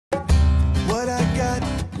got,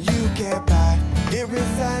 you can't buy. It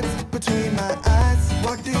resides between my eyes.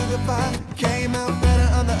 Walked through the fire, came out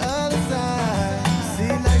better on the other side. See,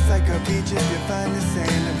 life's like a beach if you find the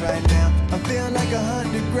sand. And right now, I'm feeling like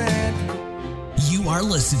 100 grand. You are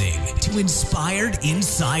listening to Inspired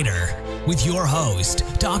Insider with your host,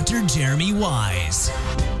 Dr. Jeremy Weisz.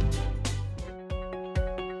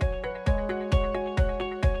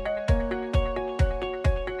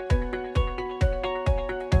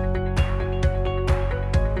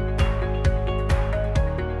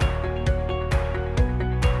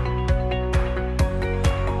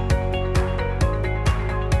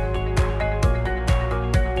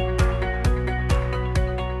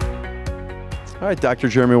 All right, Dr.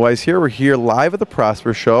 Jeremy Weisz here. We're here live at the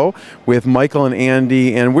Prosper Show with Michael and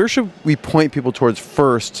Andy. And where should we point people towards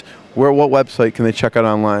first? What website can they check out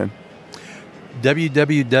online?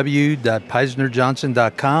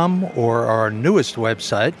 www.peisnerjohnson.com or our newest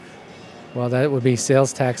website. Well, that would be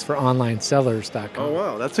SalesTaxforOnlineSellers.com. Oh,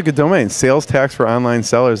 wow. That's a good domain.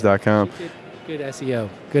 SalesTaxforOnlineSellers.com. Good SEO.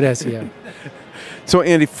 Good SEO. So,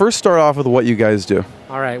 Andy, first start off with what you guys do.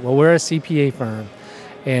 All right. Well, we're a CPA firm.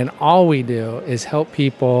 And all we do is help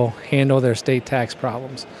people handle their state tax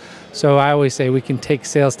problems. So I always say we can take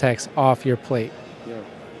sales tax off your plate. Yeah.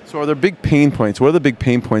 So are there big pain points? What are the big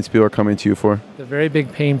pain points people are coming to you for? The very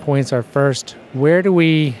big pain points are, first, where do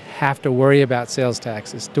we have to worry about sales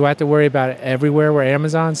taxes? Do I have to worry about it everywhere where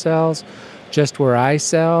Amazon sells? Just where I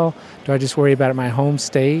sell? Do I just worry about it in my home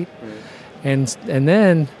state? And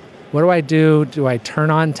then what do I do? Do I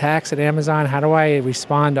turn on tax at Amazon? How do I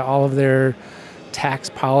respond to all of their tax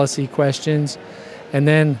policy questions? And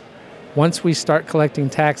then once we start collecting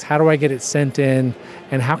tax, how do I get it sent in?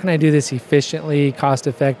 And how can I do this efficiently, cost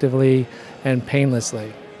effectively, and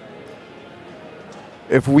painlessly?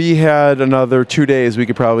 If we had another 2 days, we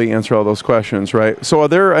could probably answer all those questions, right? So are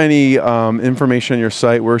there any information on your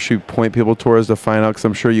site where should you point people towards to find out? Because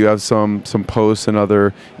I'm sure you have some posts and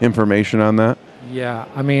other information on that. Yeah,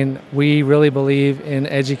 I mean, we really believe in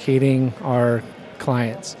educating our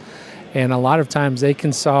clients. And a lot of times they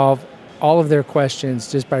can solve all of their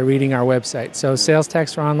questions just by reading our website. So Sales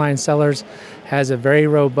Tax for Online Sellers has a very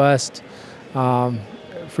robust,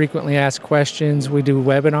 frequently asked questions. We do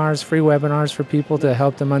webinars, free webinars for people to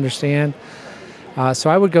help them understand. So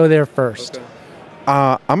I would go there first. Okay.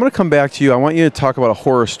 I'm going to come back to you. I want you to talk about a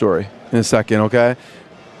horror story in a second, okay?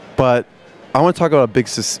 But I want to talk about a big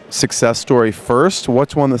success story first.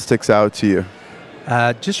 What's one that sticks out to you?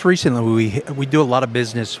 Just recently, we do a lot of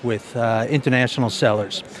business with international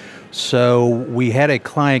sellers. So we had a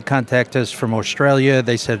client contact us from Australia.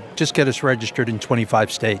 They said, just get us registered in 25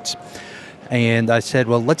 states. And I said,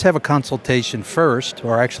 well, let's have a consultation first,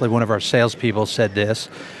 or actually one of our salespeople said this.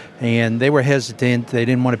 And they were hesitant. They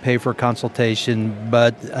didn't want to pay for a consultation,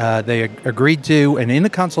 but they agreed to. And in the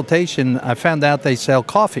consultation, I found out they sell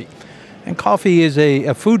coffee. And coffee is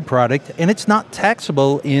a food product, and it's not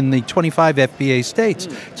taxable in the 25 FBA states.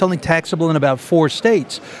 It's only taxable in about 4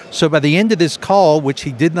 states. So by the end of this call, which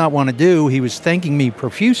he did not want to do, he was thanking me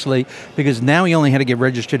profusely because now he only had to get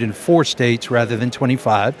registered in 4 states rather than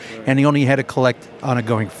 25, and he only had to collect on a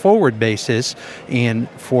going forward basis in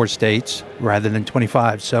 4 states rather than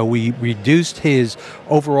 25. So we reduced his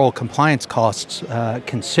overall compliance costs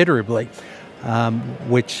considerably,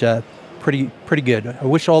 which pretty good. I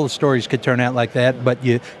wish all the stories could turn out like that, but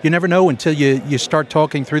you never know until you start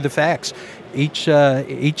talking through the facts. Each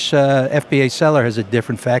FBA seller has a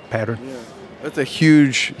different fact pattern. Yeah. That's a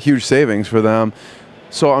huge savings for them.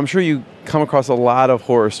 So I'm sure you come across a lot of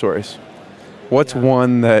horror stories. What's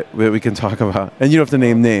one that we can talk about? And you don't have to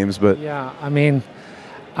name names, but... Yeah, I mean,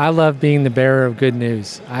 I love being the bearer of good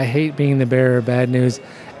news. I hate being the bearer of bad news.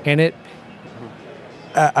 And it...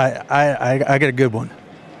 I got a good one.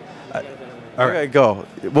 All right, go.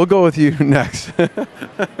 We'll go with you next.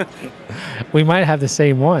 We might have the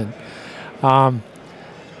same one. And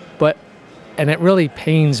it really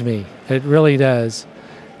pains me. It really does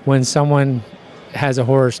when someone has a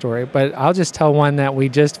horror story. But I'll just tell one that we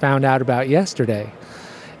just found out about yesterday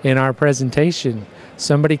in our presentation.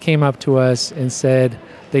 Somebody came up to us and said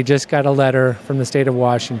they just got a letter from the state of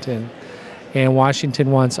Washington. And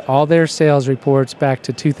Washington wants all their sales reports back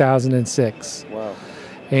to 2006. Wow.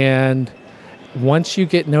 And once you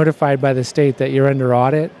get notified by the state that you're under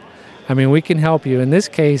audit, I mean, we can help you. In this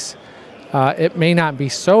case, it may not be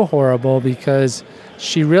so horrible because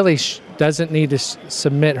she really doesn't need to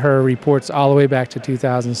submit her reports all the way back to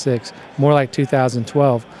 2006, more like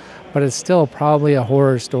 2012. But it's still probably a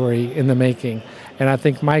horror story in the making. And I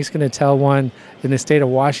think Mike's going to tell one in the state of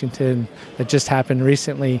Washington that just happened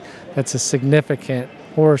recently that's a significant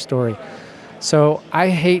horror story. So I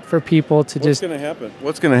hate for people to What's going to happen?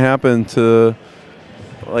 What's going to happen to,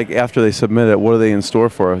 like, after they submit it? What are they in store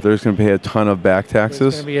for? They're just going to pay a ton of back taxes?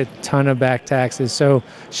 There's going to be a ton of back taxes. So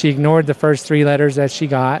she ignored the first 3 letters that she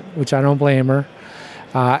got, which I don't blame her.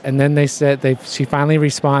 And then they said she finally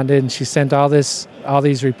responded, and she sent all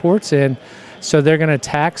these reports in. So they're going to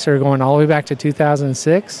tax her going all the way back to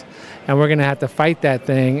 2006, and we're going to have to fight that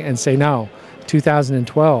thing and say no,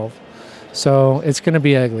 2012. So it's going to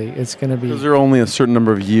be ugly. It's going to be. Because there are only a certain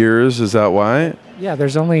number of years. Is that why? Yeah,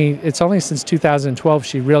 it's only since 2012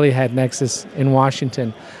 she really had Nexus in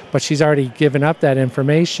Washington, but she's already given up that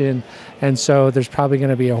information, and so there's probably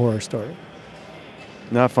going to be a horror story.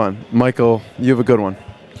 Not fun. Michael, you have a good one.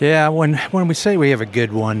 Yeah, when we say we have a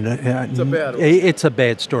good one, It's a bad one. It's a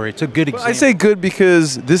bad story. It's a good example. I say good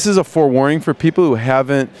because this is a forewarning for people who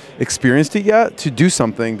haven't experienced it yet to do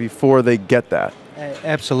something before they get that.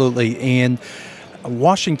 Absolutely. And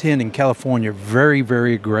Washington and California are very,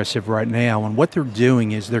 very aggressive right now. And what they're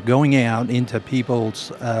doing is they're going out into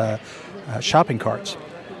people's shopping carts.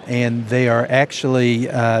 And they are actually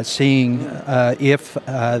seeing if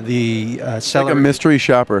the seller... Like a mystery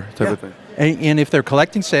shopper type of thing. And if they're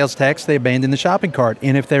collecting sales tax, they abandon the shopping cart.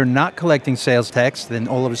 And if they're not collecting sales tax, then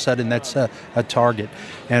all of a sudden that's a target.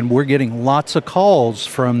 And we're getting lots of calls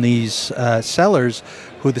from these sellers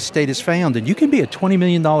who the state has found. And you can be a $20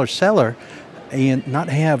 million seller and not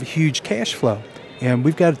have huge cash flow. And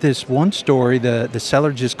we've got this one story, the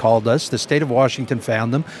seller just called us. The state of Washington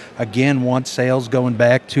found them. Again, wants sales going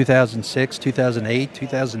back 2006, 2008,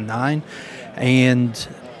 2009. And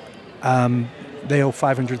they owe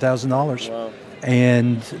 $500,000. Wow.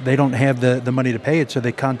 And they don't have the money to pay it, so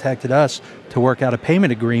they contacted us to work out a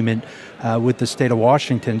payment agreement with the state of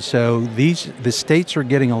Washington. So the states are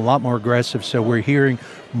getting a lot more aggressive, so we're hearing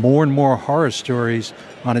more and more horror stories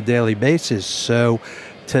on a daily basis. So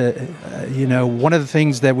one of the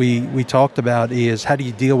things that we talked about is how do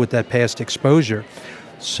you deal with that past exposure?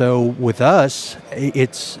 So with us,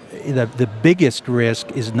 it's the biggest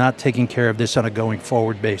risk is not taking care of this on a going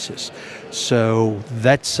forward basis. So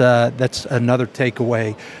that's another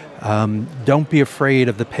takeaway. Don't be afraid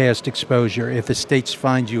of the past exposure. If the states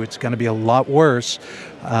find you, it's going to be a lot worse.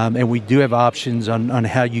 And we do have options on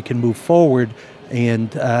how you can move forward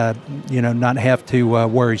and not have to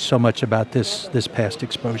worry so much about this past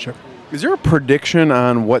exposure. Is there a prediction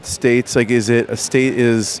on what states, like is it a state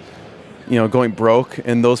is going broke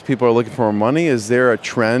and those people are looking for more money? Is there a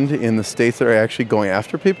trend in the states that are actually going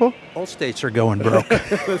after people? All states are going broke.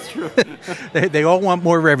 That's true. They all want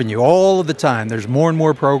more revenue all of the time. There's more and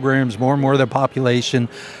more programs, more and more of the population.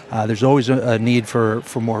 There's always a need for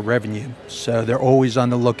more revenue. So they're always on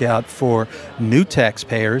the lookout for new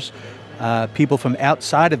taxpayers, people from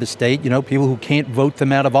outside of the state, people who can't vote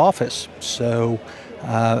them out of office. So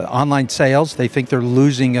online sales, they think they're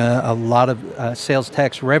losing a lot of sales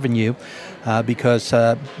tax revenue because,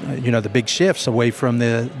 the big shifts away from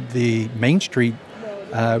the Main Street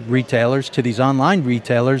retailers to these online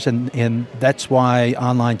retailers, and that's why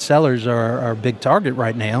online sellers are a big target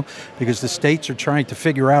right now, because the states are trying to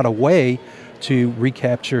figure out a way to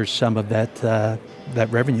recapture some of that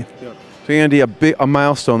revenue. Yeah. So Andy, a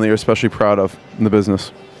milestone that you're especially proud of in the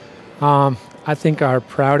business? I think our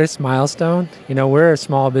proudest milestone, we're a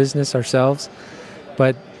small business ourselves,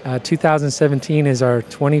 but 2017 is our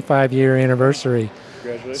 25-year anniversary.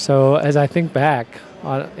 Congratulations. So as I think back,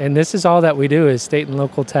 and this is all that we do is state and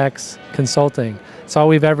local tax consulting. It's all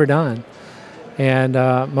we've ever done. And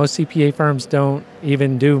most CPA firms don't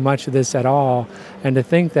even do much of this at all. And to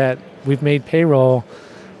think that we've made payroll,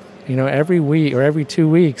 every week or every 2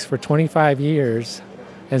 weeks for 25 years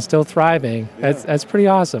and still thriving, that's pretty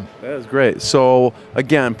awesome. That is great. So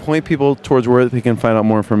again, point people towards where they can find out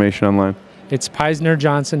more information online. It's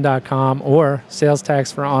PeisnerJohnson.com or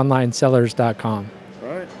SalesTaxforOnlineSellers.com. All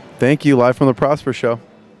right. Thank you. Live from the Prosper Show.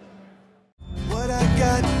 What I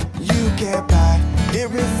got, you can't buy. It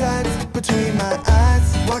resides between my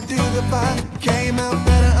eyes. Walked through the fire, came out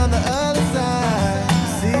better on the other side.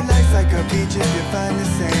 See, life's like a beach if you find the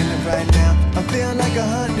sand. And right now, I feel like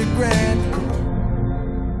 100 grand.